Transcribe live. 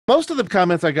Most of the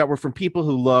comments I got were from people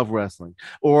who love wrestling,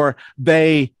 or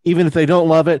they, even if they don't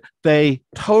love it, they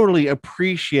totally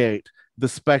appreciate the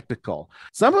spectacle.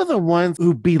 Some of the ones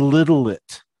who belittle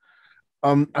it,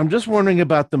 I'm just wondering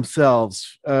about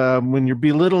themselves when you're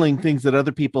belittling things that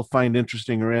other people find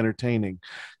interesting or entertaining,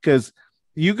 because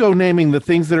you go naming the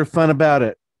things that are fun about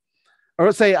it. Or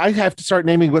let's say I have to start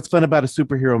naming what's fun about a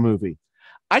superhero movie.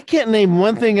 I can't name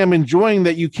one thing I'm enjoying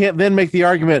that you can't then make the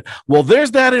argument, well,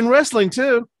 there's that in wrestling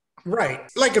too. Right.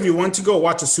 Like if you want to go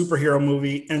watch a superhero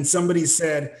movie and somebody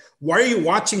said, why are you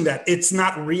watching that? It's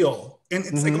not real. And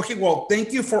it's like, okay, well,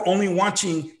 thank you for only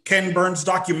watching Ken Burns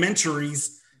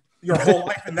documentaries your whole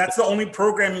life. And that's the only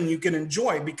programming you can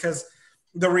enjoy, because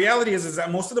the reality is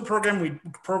that most of the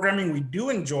programming we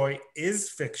do enjoy is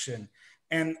fiction.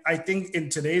 And I think in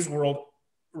today's world,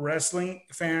 wrestling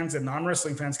fans and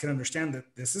non-wrestling fans can understand that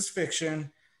this is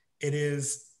fiction. It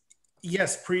is,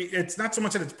 yes, it's not so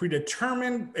much that it's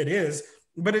predetermined, it is,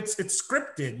 but it's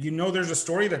scripted. You know, there's a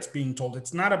story that's being told.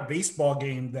 It's not a baseball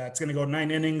game that's going to go 9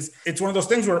 innings. It's one of those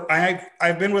things where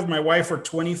I've been with my wife for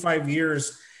 25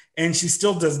 years and she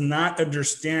still does not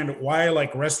understand why I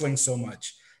like wrestling so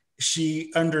much.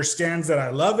 She understands that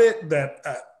I love it, that,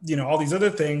 all these other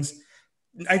things.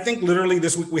 I think literally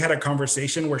this week we had a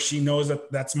conversation where she knows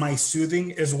that that's my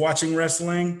soothing, is watching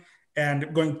wrestling,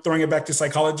 and throwing it back to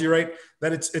psychology, right?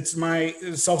 That it's my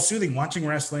self-soothing watching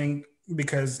wrestling,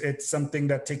 because it's something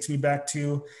that takes me back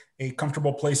to a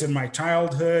comfortable place in my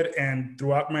childhood and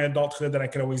throughout my adulthood that I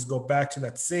could always go back to,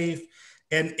 that's safe.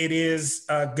 And it is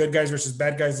good guys versus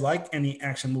bad guys, like any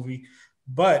action movie.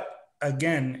 But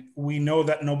again, we know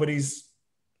that nobody's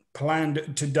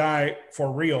planned to die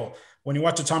for real. When you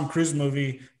watch a Tom Cruise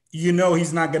movie, you know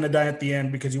he's not going to die at the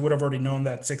end, because you would have already known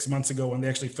that 6 months ago when they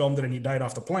actually filmed it and he died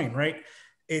off the plane, right?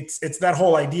 It's that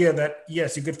whole idea that,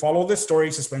 yes, you could follow this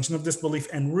story, suspension of disbelief,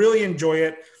 and really enjoy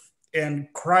it and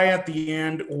cry at the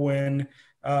end when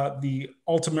the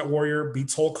Ultimate Warrior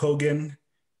beats Hulk Hogan,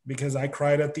 because I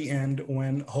cried at the end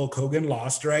when Hulk Hogan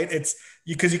lost, right? It's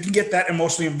because you can get that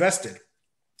emotionally invested.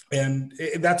 And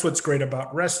that's what's great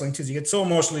about wrestling too. You get so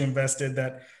emotionally invested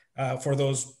that for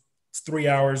those 3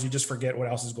 hours, you just forget what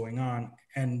else is going on.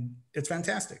 And it's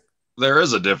fantastic. There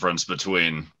is a difference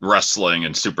between wrestling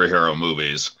and superhero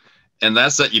movies, and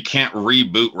that's that you can't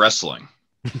reboot wrestling.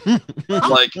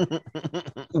 Like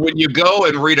when you go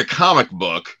and read a comic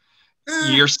book,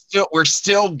 we're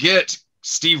still get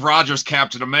Steve Rogers,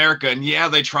 Captain America, and yeah,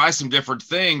 they try some different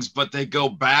things, but they go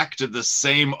back to the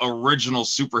same original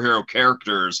superhero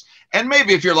characters. And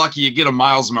maybe if you're lucky, you get a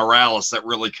Miles Morales that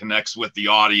really connects with the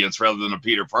audience rather than a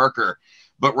Peter Parker.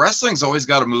 But wrestling's always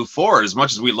got to move forward. As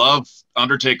much as we love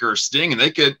Undertaker or Sting, and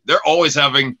they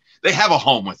have a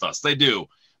home with us. They do.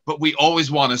 But we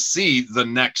always want to see the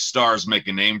next stars make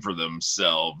a name for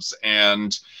themselves.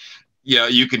 And yeah,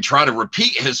 you can try to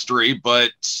repeat history,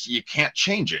 but you can't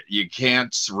change it. You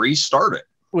can't restart it.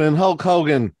 When Hulk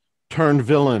Hogan turned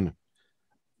villain,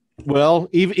 well,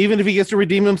 even if he gets to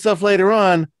redeem himself later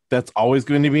on, that's always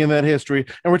going to be in that history.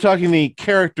 And we're talking the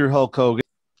character Hulk Hogan.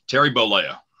 Terry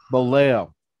Bollea.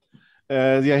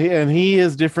 And he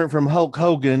is different from Hulk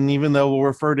Hogan, even though we'll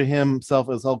refer to himself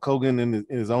as Hulk Hogan in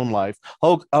his own life.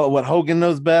 What Hogan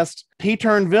knows best, he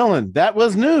turned villain. That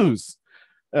was news.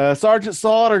 Sergeant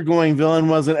Slaughter going villain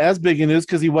wasn't as big a news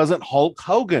because he wasn't Hulk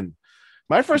Hogan.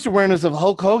 My first awareness of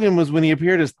Hulk Hogan was when he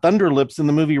appeared as Thunder Lips in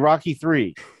the movie Rocky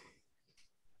III.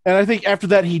 And I think after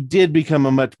that, he did become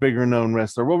a much bigger known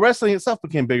wrestler. Well, wrestling itself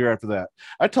became bigger after that.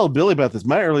 I told Billy about this.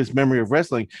 My earliest memory of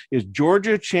wrestling is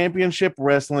Georgia Championship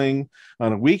Wrestling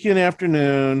on a weekend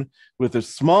afternoon with a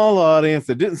small audience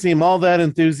that didn't seem all that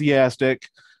enthusiastic.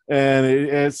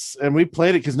 And we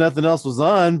played it because nothing else was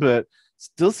on, but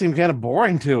still seemed kind of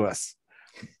boring to us.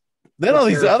 Then all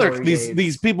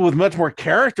these people with much more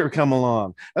character come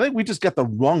along. I think we just got the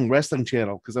wrong wrestling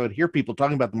channel, because I would hear people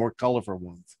talking about the more colorful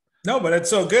ones. No, but it's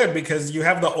so good because you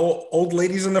have the old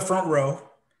ladies in the front row.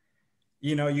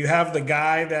 You know, you have the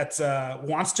guy that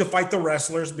wants to fight the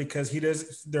wrestlers because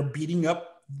they're beating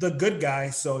up the good guy.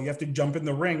 So you have to jump in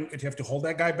the ring and you have to hold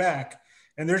that guy back.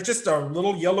 And there's just a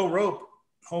little yellow rope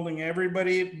holding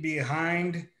everybody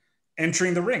behind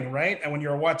entering the ring, right? And when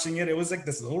you're watching it, it was like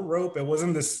this little rope. It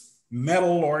wasn't this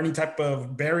metal or any type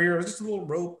of barrier. It was just a little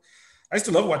rope. I used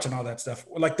to love watching all that stuff.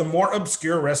 Like the more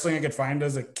obscure wrestling I could find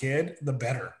as a kid, the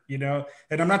better, you know?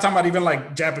 And I'm not talking about even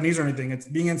like Japanese or anything. It's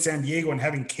being in San Diego and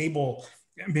having cable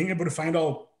and being able to find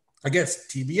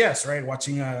TBS, right?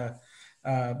 Watching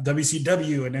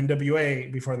WCW and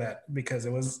NWA before that, because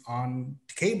it was on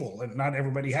cable and not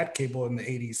everybody had cable in the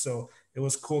 80s. So it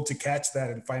was cool to catch that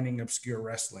and finding obscure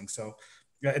wrestling. So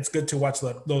Yeah, it's good to watch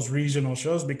those regional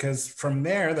shows, because from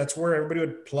there, that's where everybody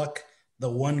would pluck the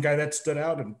one guy that stood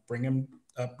out and bring him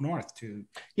up north to.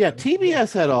 Yeah,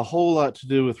 TBS had a whole lot to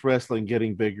do with wrestling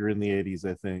getting bigger in the 80s,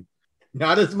 I think.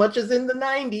 Not as much as in the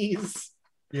 90s.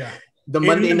 Yeah. The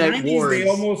Monday Night 90s, Wars. they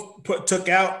almost took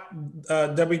out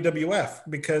WWF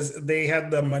because they had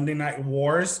the Monday Night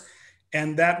Wars,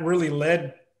 and that really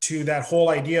led to that whole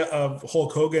idea of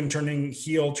Hulk Hogan turning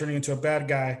heel, turning into a bad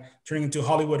guy, turning into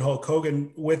Hollywood Hulk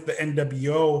Hogan with the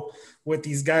NWO, with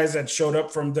these guys that showed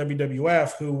up from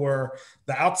WWF who were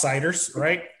the outsiders,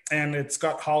 right? And it's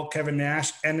Scott Hall, Kevin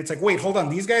Nash, and it's like, wait, hold on,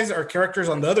 these guys are characters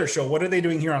on the other show. What are they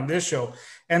doing here on this show?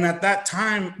 And at that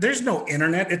time, there's no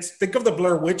internet. Think of the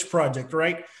Blair Witch Project,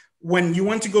 right? When you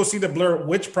went to go see the Blair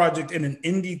Witch Project in an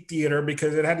indie theater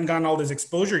because it hadn't gotten all this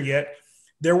exposure yet,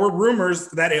 there were rumors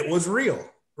that it was real,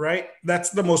 right? That's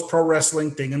the most pro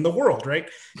wrestling thing in the world, right?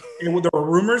 There were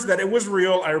rumors that it was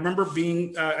real. I remember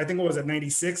being, I think it was at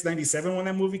 96, 97 when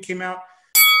that movie came out.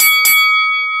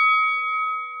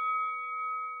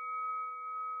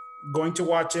 Going to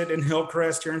watch it in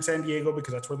Hillcrest here in San Diego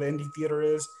because that's where the indie theater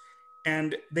is.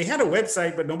 And they had a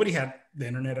website, but nobody had the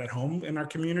internet at home in our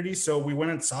community. So we went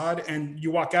and saw it, and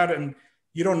you walk out and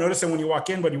you don't notice it when you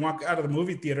walk in, but you walk out of the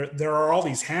movie theater, there are all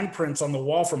these handprints on the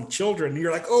wall from children. And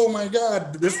you're like, oh my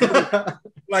God, this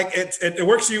like it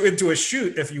works you into a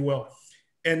shoot, if you will.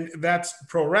 And that's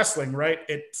pro wrestling, right?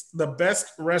 It's the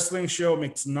best wrestling show,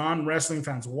 makes non-wrestling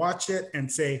fans watch it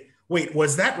and say, wait,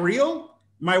 was that real?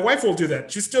 My wife will do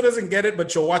that. She still doesn't get it,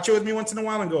 but she'll watch it with me once in a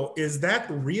while and go, is that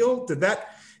real?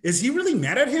 Is he really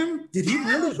mad at him? Did he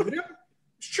really hit him?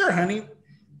 Sure, honey.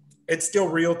 It's still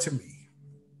real to me.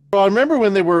 Well, I remember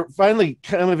when they were finally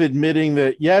kind of admitting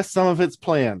that, yes, some of it's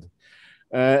planned.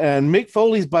 And Mick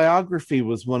Foley's biography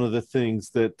was one of the things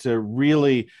that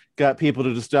really got people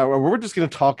to just, we're just going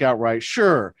to talk outright.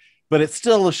 Sure, but it's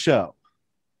still a show.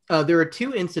 There are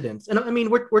two incidents. And I mean,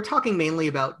 we're talking mainly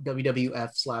about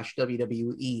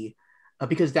WWF/WWE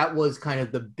because that was kind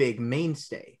of the big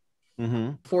mainstay.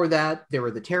 Mm-hmm. Before that, there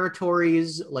were the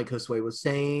territories, like Josue was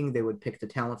saying, they would pick the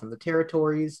talent from the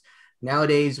territories.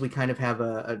 Nowadays, we kind of have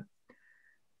a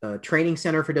training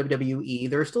center for WWE.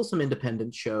 There are still some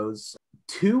independent shows.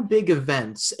 Two big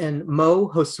events, and Mo,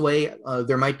 Josue,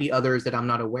 there might be others that I'm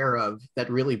not aware of that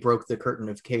really broke the curtain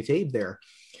of kayfabe there.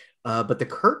 But the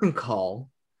curtain call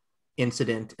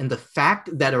incident and the fact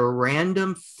that a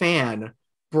random fan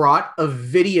brought a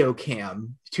video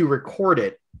cam to record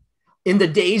it in the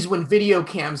days when video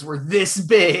cams were this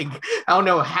big. I don't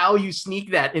know how you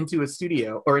sneak that into a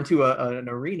studio or into an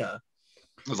arena.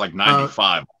 It was like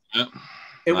 95.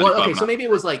 It was okay, so maybe it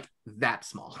was like that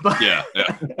small. But yeah.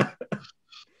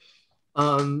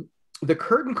 The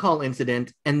curtain call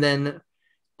incident, and then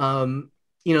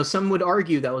some would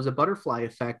argue that was a butterfly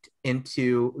effect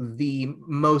into the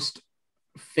most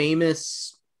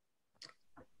famous,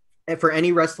 for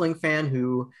any wrestling fan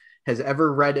who has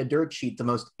ever read a dirt sheet, the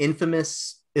most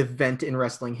infamous event in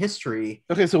wrestling history.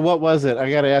 Okay, so what was it?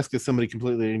 I got to ask as somebody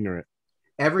completely ignorant.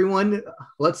 Everyone,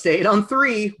 let's say it on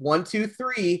 3. 1, 2,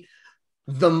 3.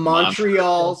 The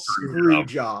Montreal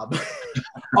Screwjob.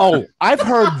 Oh, I've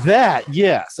heard that.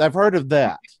 Yes, I've heard of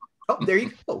that. Oh, there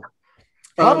you go.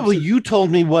 Probably you told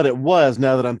me what it was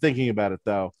now that I'm thinking about it,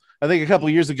 though. I think a couple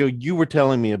of years ago, you were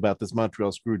telling me about this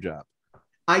Montreal Screwjob.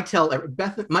 I tell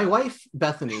my wife,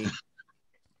 Bethany,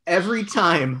 every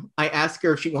time I ask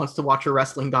her if she wants to watch a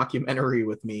wrestling documentary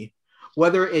with me,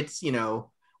 whether it's,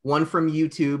 one from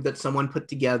YouTube that someone put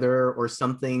together or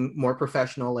something more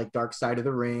professional like Dark Side of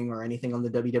the Ring or anything on the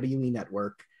WWE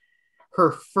network,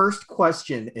 her first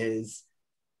question is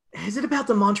it about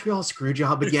the Montreal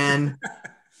Screwjob again?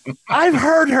 I've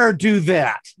heard her do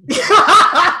that.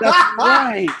 That's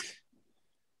right.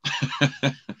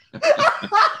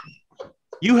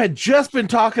 You had just been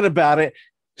talking about it.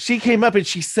 She came up and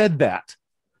she said that.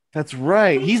 That's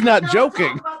right. He's not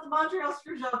joking. Talk about the Montreal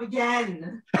Screwjob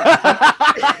again.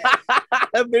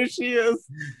 There she is.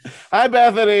 Hi,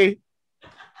 Bethany.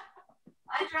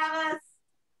 Hi, Travis.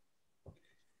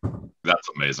 That's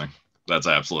amazing. That's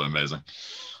absolutely amazing.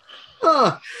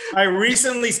 I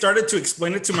recently started to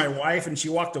explain it to my wife, and she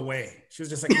walked away. She was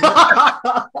just like,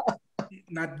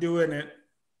 not doing it.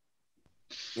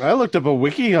 I looked up a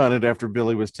wiki on it after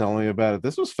Billy was telling me about it.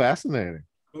 This was fascinating.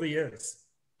 It really is.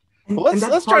 Well,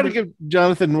 let's try to give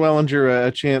Jonathan Wellinger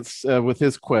a chance with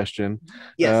his question.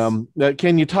 Yes.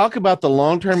 Can you talk about the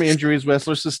long-term injuries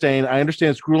wrestlers sustain? I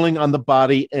understand it's grueling on the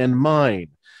body and mind.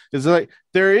 It's like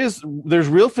there's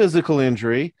real physical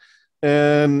injury,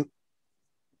 and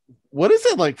what is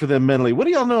it like for them mentally? What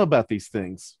do y'all know about these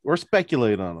things, or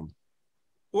speculate on them?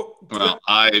 Well,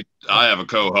 I have a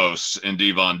co-host in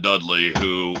Devon Dudley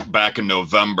who back in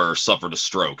November suffered a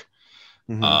stroke.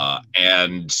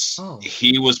 And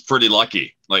he was pretty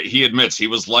lucky. Like, he admits he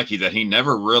was lucky that he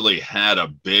never really had a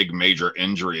big major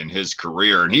injury in his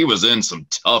career. And he was in some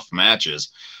tough matches,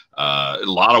 a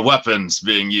lot of weapons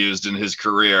being used in his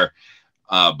career.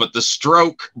 But the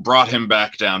stroke brought him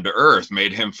back down to earth,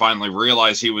 made him finally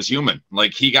realize he was human.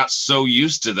 Like, he got so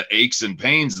used to the aches and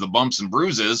pains, the bumps and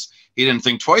bruises, he didn't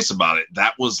think twice about it.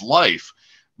 That was life.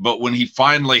 But when he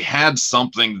finally had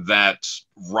something that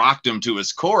rocked him to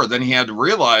his core, then he had to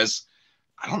realize,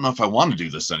 I don't know if I want to do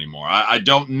this anymore. I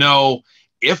don't know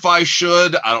if I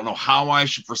should. I don't know how I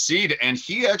should proceed. And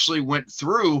he actually went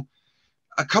through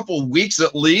a couple weeks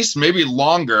at least, maybe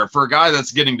longer, for a guy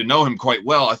that's getting to know him quite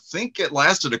well. I think it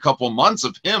lasted a couple months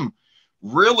of him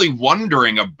really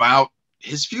wondering about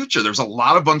his future. There's a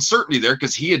lot of uncertainty there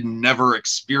because he had never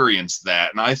experienced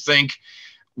that. And I think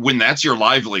when that's your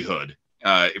livelihood,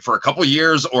 for a couple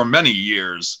years or many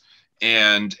years,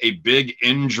 and a big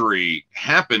injury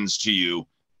happens to you,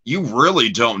 you really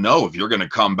don't know if you're going to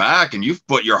come back, and you've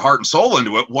put your heart and soul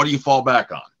into it. What do you fall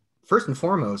back on? First and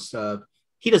foremost,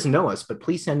 he doesn't know us, but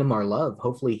please send him our love.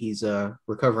 Hopefully he's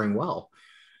recovering well.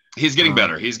 He's getting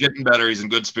better. He's getting better. He's in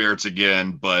good spirits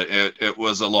again, but it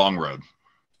was a long road.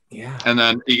 Yeah. And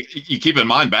then you keep in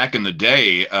mind, back in the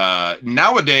day,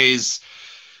 nowadays,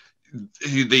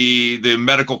 the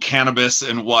medical cannabis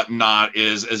and whatnot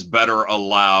is better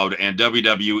allowed, and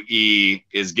WWE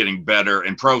is getting better,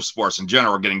 and pro sports in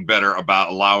general are getting better about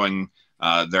allowing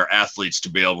their athletes to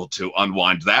be able to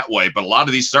unwind that way. But a lot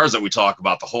of these stars that we talk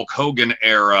about, the Hulk Hogan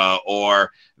era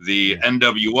or the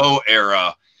NWO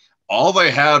era, all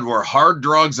they had were hard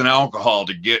drugs and alcohol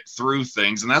to get through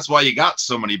things. And that's why you got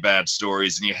so many bad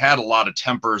stories, and you had a lot of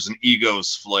tempers and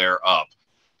egos flare up,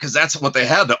 because that's what they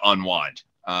had to unwind.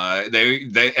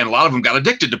 They and a lot of them got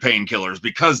addicted to painkillers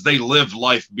because they lived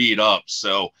life beat up.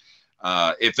 So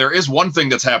if there is one thing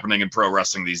that's happening in pro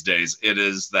wrestling these days, it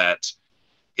is that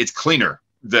it's cleaner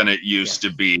than it used to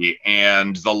be,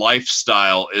 and the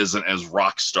lifestyle isn't as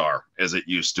rock star as it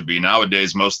used to be.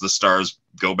 Nowadays, most of the stars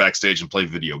go backstage and play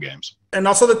video games. And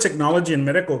also the technology in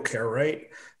medical care, right?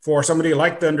 For somebody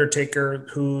like The Undertaker,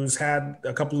 who's had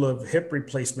a couple of hip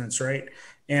replacements, right?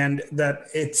 And that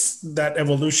it's that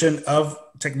evolution of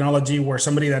technology where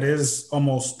somebody that is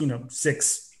almost,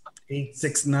 6'8",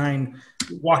 6'9",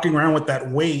 walking around with that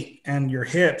weight and your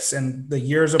hips and the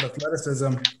years of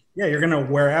athleticism, yeah, you're going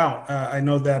to wear out. I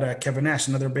know that Kevin Nash,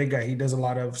 another big guy, he does a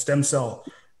lot of stem cell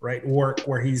work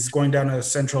where he's going down to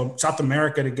South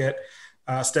America to get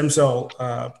stem cell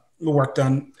work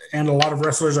done. And a lot of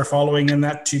wrestlers are following in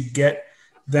that to get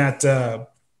that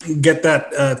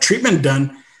treatment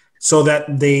done so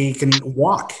that they can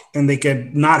walk and they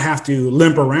could not have to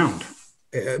limp around,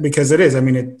 because it is. I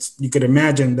mean, you could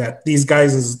imagine that these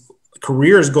guys'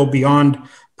 careers go beyond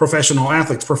professional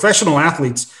athletes. Professional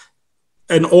athletes,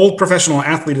 an old professional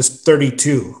athlete is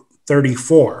 32,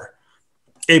 34.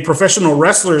 A professional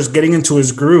wrestler is getting into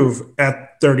his groove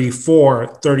at 34,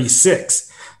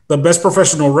 36. The best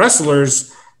professional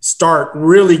wrestlers start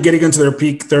really getting into their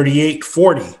peak 38,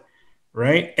 40,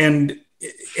 right? And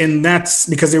that's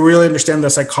because they really understand the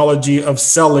psychology of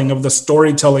selling, of the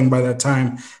storytelling by that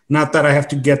time. Not that I have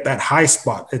to get that high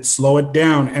spot. It's slow it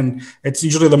down. And it's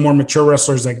usually the more mature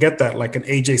wrestlers that get that, like an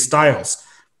AJ Styles.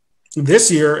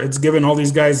 This year, it's given all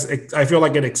these guys, I feel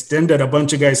like it extended a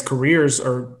bunch of guys' careers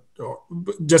or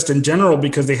just in general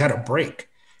because they had a break.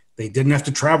 They didn't have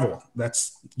to travel.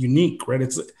 That's unique, right?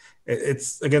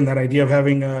 It's again, that idea of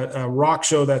having a rock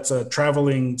show that's a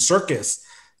traveling circus.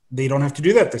 They don't have to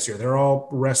do that this year. They're all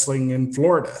wrestling in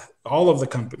Florida, all of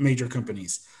the major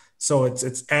companies. So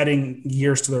it's adding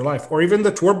years to their life. Or even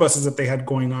the tour buses that they had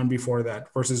going on before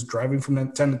that versus driving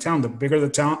from town to town. The bigger the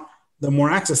town, the more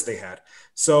access they had.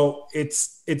 So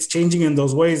it's changing in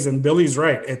those ways. And Billy's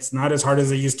right. It's not as hard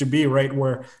as it used to be, right?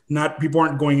 Where people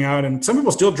aren't going out, and some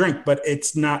people still drink, but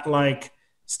it's not like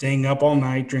staying up all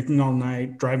night, drinking all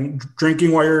night,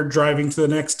 drinking while you're driving to the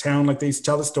next town, like they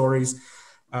tell the stories.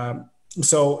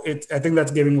 So I think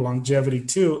that's giving longevity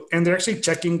too. And they're actually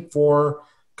checking for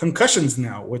concussions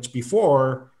now, which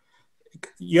before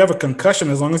you have a concussion,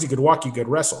 as long as you could walk, you could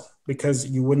wrestle because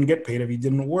you wouldn't get paid if you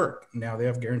didn't work. Now they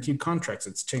have guaranteed contracts.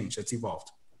 It's changed. It's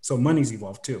evolved. So money's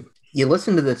evolved too. You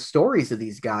listen to the stories of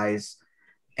these guys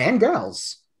and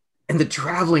gals, and the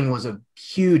traveling was a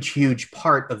huge, huge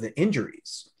part of the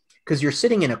injuries because you're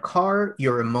sitting in a car,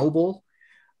 you're immobile.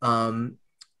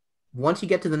 Once you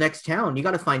get to the next town, you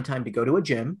got to find time to go to a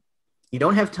gym. You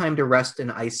don't have time to rest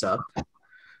and ice up.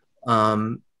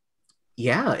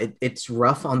 yeah, it's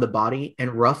rough on the body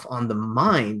and rough on the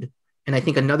mind. And I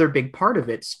think another big part of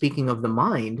it, speaking of the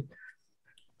mind,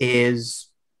 is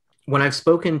when I've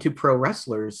spoken to pro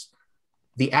wrestlers,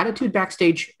 the attitude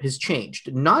backstage has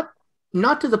changed. Not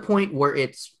to the point where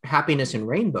it's happiness and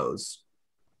rainbows,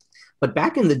 but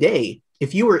back in the day,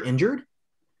 if you were injured,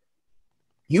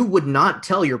 you would not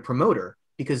tell your promoter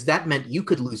because that meant you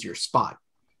could lose your spot.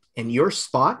 And your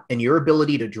spot and your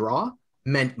ability to draw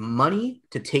meant money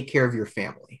to take care of your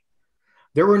family.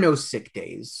 There were no sick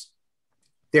days.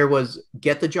 There was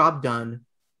get the job done,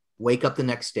 wake up the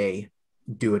next day,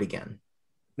 do it again.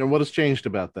 And what has changed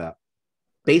about that?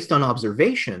 Based on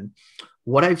observation,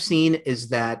 what I've seen is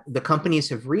that the companies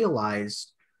have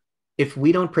realized if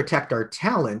we don't protect our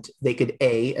talent, they could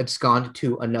abscond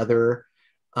to another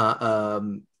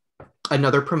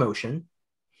promotion,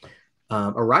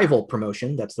 a rival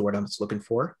promotion. That's the word I'm looking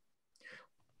for.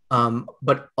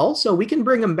 But also we can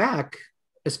bring them back,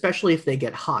 especially if they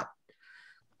get hot.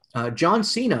 John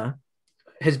Cena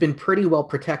has been pretty well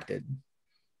protected.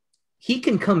 He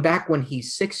can come back when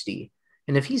he's 60.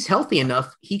 And if he's healthy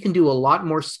enough, he can do a lot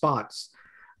more spots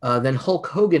than Hulk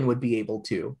Hogan would be able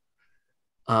to.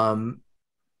 A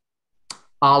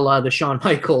la the Shawn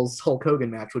Michaels Hulk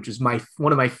Hogan match, which is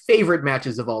one of my favorite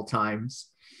matches of all times.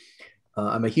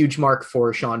 I'm a huge mark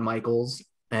for Shawn Michaels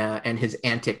and his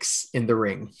antics in the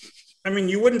ring. I mean,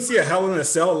 you wouldn't see a Hell in a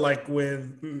Cell like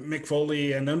with Mick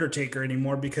Foley and Undertaker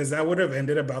anymore because that would have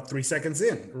ended about 3 seconds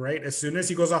in, right? As soon as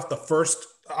he goes off the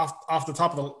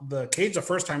top of the cage the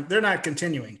first time, they're not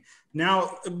continuing.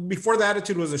 Now, before the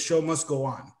Attitude was a show must go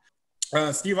on.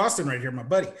 Steve Austin right here, my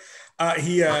buddy.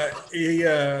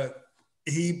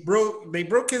 They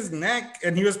broke his neck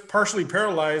and he was partially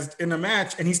paralyzed in a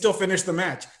match and he still finished the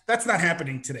match. That's not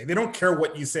happening today. They don't care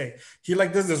what you say. He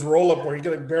does this roll up where he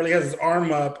barely has his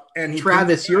arm up and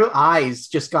Travis, your eyes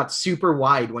just got super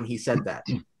wide when he said that.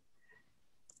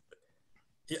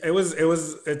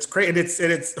 It's great.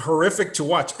 It's horrific to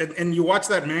watch. And you watch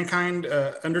that Mankind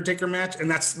Undertaker match and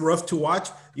that's rough to watch.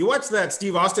 You watch that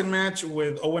Steve Austin match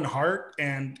with Owen Hart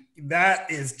and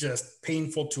that is just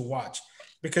painful to watch.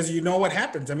 Because you know what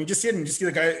happens. I mean, just see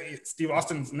the guy, Steve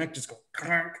Austin's neck just go,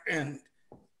 and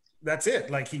that's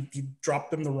it. Like he dropped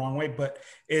them the wrong way, but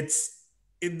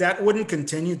that wouldn't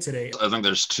continue today. I think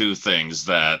there's two things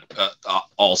that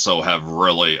also have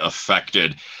really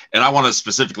affected, and I want to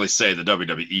specifically say the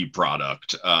WWE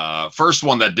product. First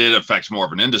one that did affect more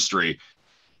of an industry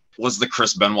was the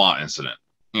Chris Benoit incident.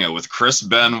 You know, with Chris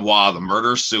Benoit, the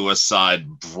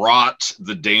murder-suicide brought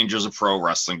the dangers of pro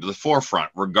wrestling to the forefront,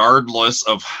 regardless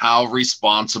of how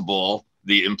responsible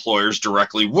the employers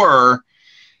directly were.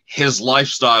 His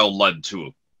lifestyle led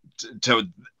to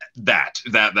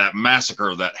that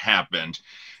massacre that happened.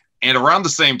 And around the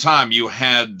same time, you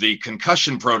had the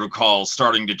concussion protocol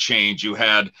starting to change. You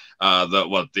had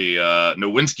the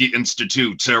Nowinski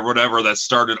Institute or whatever that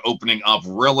started opening up,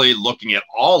 really looking at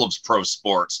all of pro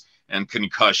sports and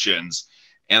concussions.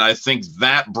 And I think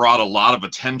that brought a lot of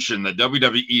attention that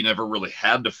WWE never really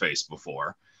had to face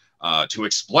before, to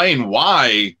explain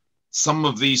why some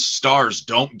of these stars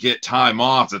don't get time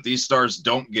off, that these stars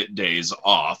don't get days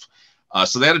off.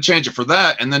 So they had to change it for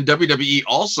that. And then WWE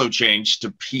also changed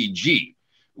to PG,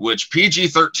 which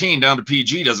PG-13 down to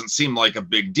PG doesn't seem like a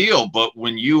big deal. But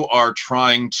when you are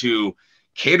trying to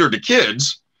cater to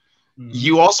kids,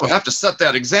 you also have to set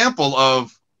that example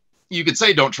of, you could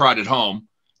say don't try it at home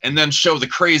and then show the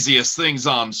craziest things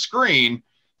on screen,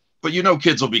 but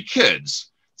kids will be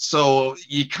kids. So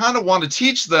you kind of want to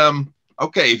teach them,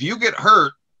 okay, if you get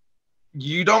hurt,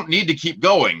 you don't need to keep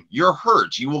going. You're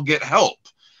hurt. You will get help.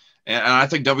 And I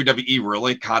think WWE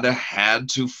really kind of had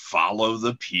to follow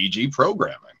the PG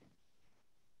programming.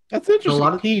 That's interesting. A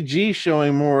lot of PG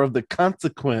showing more of the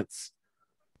consequence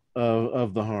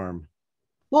of the harm.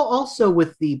 Well, also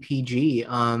with the PG,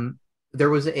 there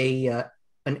was an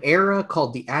era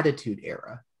called the Attitude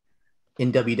Era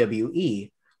in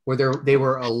WWE, where they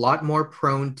were a lot more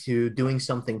prone to doing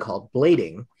something called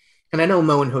blading. And I know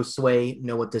Mo and Josue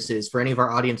know what this is. For any of our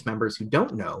audience members who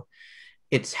don't know,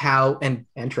 it's how, and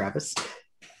Travis.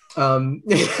 Red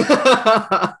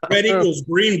equals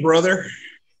green, brother.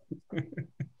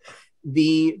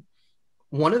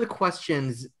 One of the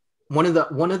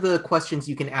questions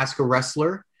you can ask a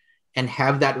wrestler and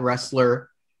have that wrestler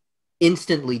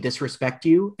instantly disrespect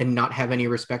you and not have any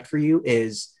respect for you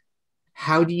is,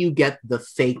 how do you get the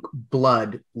fake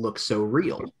blood look so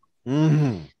real?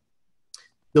 Mm-hmm.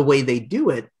 The way they do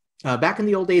it, back in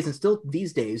the old days and still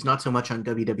these days, not so much on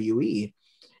WWE,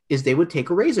 is they would take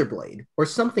a razor blade or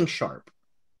something sharp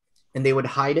and they would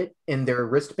hide it in their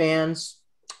wristbands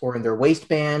or in their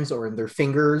waistbands or in their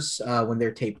fingers when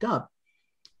they're taped up.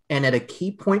 And at a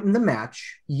key point in the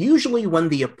match, usually when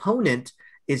the opponent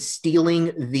is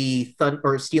stealing the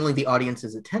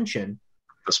audience's attention,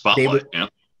 the spotlight.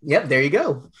 Yep, there you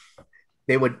go.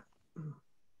 They would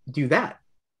do that.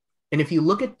 And if you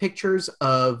look at pictures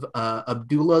of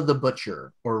Abdullah the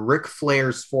Butcher or Ric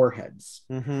Flair's foreheads,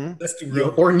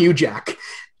 or New Jack,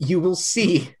 you will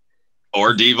see.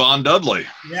 Or Devon Dudley.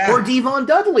 Yeah. Or Devon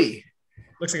Dudley.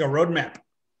 Looks like a roadmap.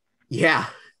 Yeah.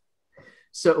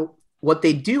 So what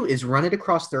they do is run it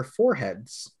across their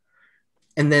foreheads,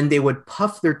 and then they would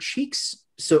puff their cheeks.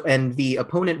 And the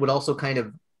opponent would also kind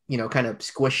of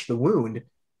squish the wound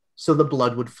so the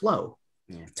blood would flow.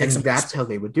 Yeah. And that's how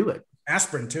they would do it.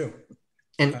 Aspirin too.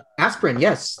 And aspirin,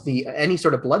 yes, any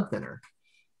sort of blood thinner.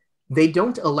 They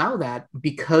don't allow that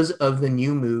because of the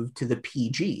new move to the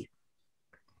PG.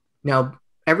 Now,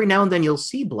 every now and then you'll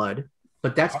see blood,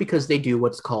 but that's because they do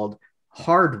what's called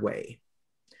hard way.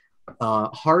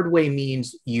 Hard way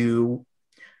means you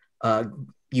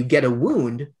get a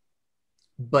wound,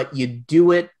 but you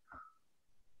do it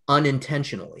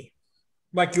unintentionally.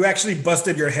 Like you actually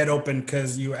busted your head open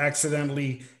because you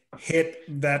accidentally hit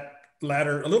that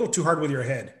ladder a little too hard with your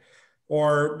head.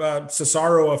 Or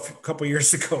Cesaro a couple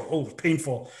years ago,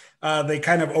 painful. They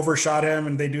kind of overshot him,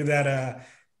 and they do that.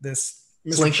 This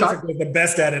Mr. Slingshot was the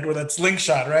best at it with that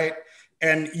slingshot, right?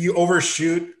 And you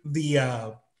overshoot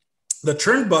the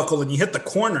turnbuckle, and you hit the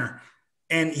corner,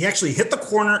 and he actually hit the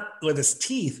corner with his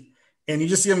teeth, and you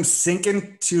just see him sink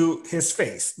into his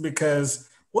face because,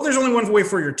 well, there's only one way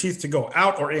for your teeth to go,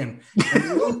 out or in. And he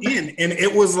went in, and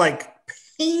it was like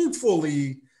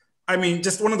painfully. I mean,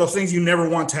 just one of those things you never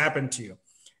want to happen to you.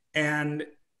 And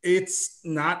it's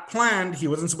not planned. He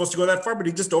wasn't supposed to go that far, but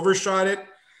he just overshot it.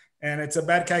 And it's a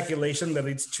bad calculation that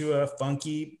leads to a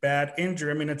funky, bad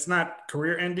injury. I mean, it's not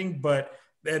career ending, but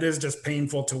it is just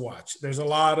painful to watch. There's a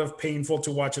lot of painful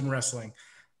to watch in wrestling.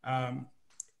 And,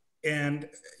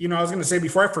 I was going to say,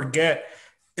 before I forget,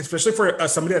 especially for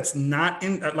somebody that's not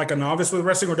in like a novice with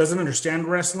wrestling or doesn't understand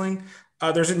wrestling,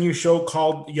 there's a new show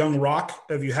called Young Rock.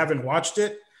 If you haven't watched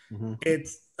it,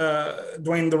 it's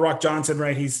Dwayne The Rock Johnson,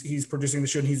 right? He's producing the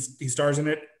show and he stars in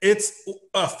it. It's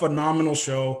a phenomenal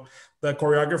show. The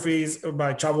choreography is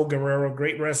by Chavo Guerrero,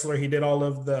 great wrestler. He did all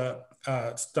of the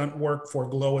stunt work for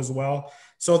Glow as well.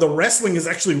 So the wrestling is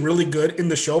actually really good in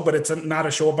the show, but it's not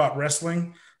a show about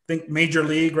wrestling. Think Major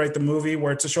League, right? The movie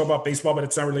where it's a show about baseball, but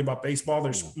it's not really about baseball.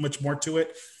 There's much more to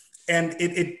it. And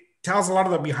it tells a lot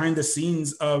of the behind the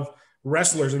scenes of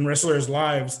wrestlers and wrestlers'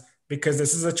 lives, because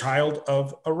this is a child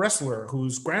of a wrestler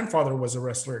whose grandfather was a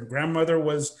wrestler and grandmother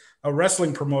was a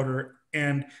wrestling promoter.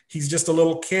 And he's just a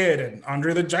little kid, and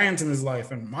Andre the Giant's in his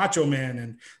life, and Macho Man,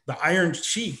 and the Iron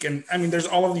Sheik. And I mean, there's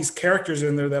all of these characters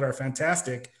in there that are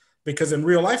fantastic, because in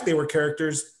real life they were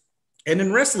characters, and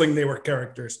in wrestling they were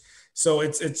characters. So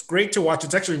it's great to watch.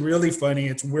 It's actually really funny.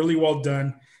 It's really well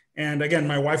done. And again,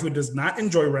 my wife, who does not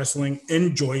enjoy wrestling,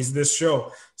 enjoys this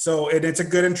show. So it's a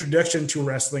good introduction to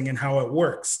wrestling and how it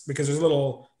works, because there's a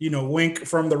little, wink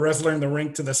from the wrestler in the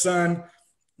ring to the son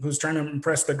who's trying to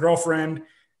impress the girlfriend.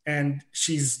 And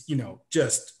she's,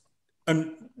 just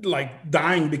like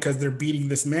dying because they're beating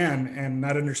this man and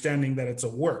not understanding that it's a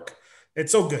work.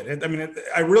 It's so good.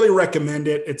 I really recommend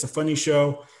it. It's a funny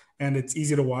show, and it's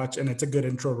easy to watch, and it's a good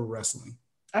intro to wrestling.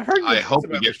 I've heard. I hope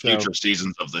we get future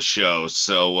seasons of the show,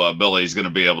 so Billy's going to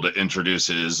be able to introduce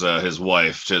his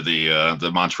wife to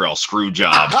the Montreal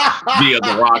Screwjob via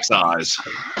The Rock's eyes.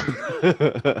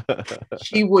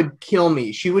 She would kill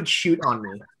me. She would shoot on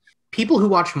me. People who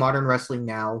watch modern wrestling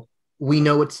now, we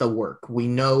know it's a work. We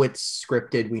know it's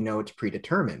scripted. We know it's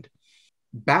predetermined.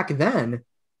 Back then,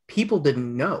 people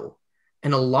didn't know.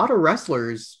 And a lot of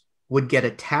wrestlers would get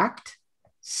attacked,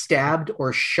 stabbed,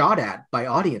 or shot at by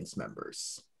audience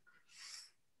members.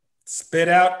 Spit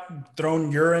out,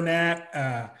 thrown urine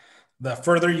at. The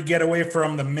further you get away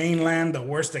from the mainland, the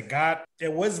worse it got.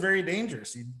 It was very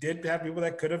dangerous. You did have people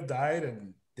that could have died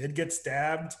and did get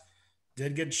stabbed,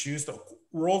 did get shoes,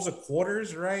 rolls of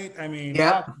quarters, right? I mean,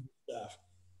 yeah.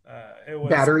 It was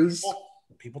batteries.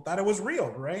 People thought it was real,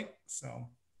 right? So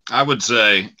I would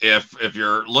say if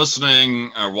you're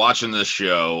listening or watching this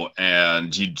show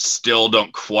and you still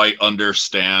don't quite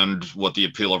understand what the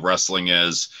appeal of wrestling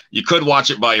is, you could watch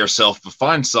it by yourself, but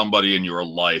find somebody in your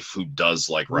life who does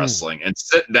like wrestling and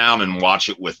sit down and watch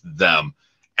it with them.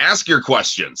 Ask your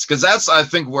questions, because that's, I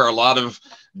think, where a lot of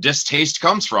distaste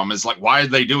comes from, is like, why are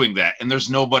they doing that? And there's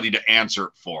nobody to answer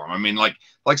it for them. I mean, like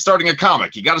starting a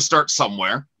comic, you got to start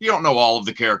somewhere. You don't know all of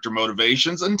the character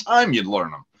motivations. In time, you'd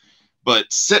learn them.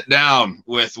 But sit down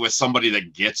with somebody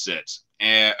that gets it,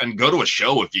 and go to a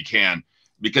show if you can.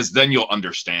 because then you'll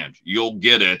understand. You'll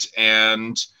get it.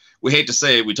 And we hate to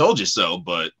say we told you so,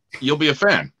 but you'll be a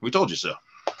fan. We told you so.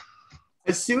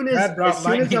 As soon as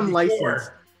I'm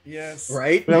licensed. Yes.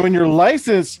 Right? Now, when you're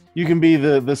licensed, you can be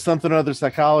the something other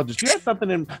psychologist. You had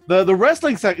something in the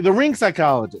ring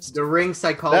psychologist. The ring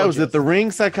psychologist. That was it, the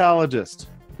ring psychologist.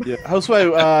 Yeah.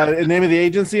 Josue, name of the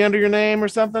agency under your name or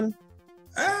something?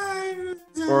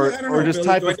 Or just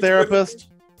type of therapist?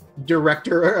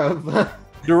 Director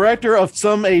of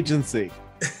some agency.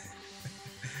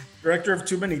 Director of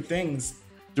too many things.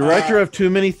 Director of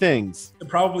too many things. It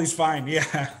probably is fine. Yeah.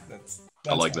 That's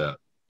I like fine. that.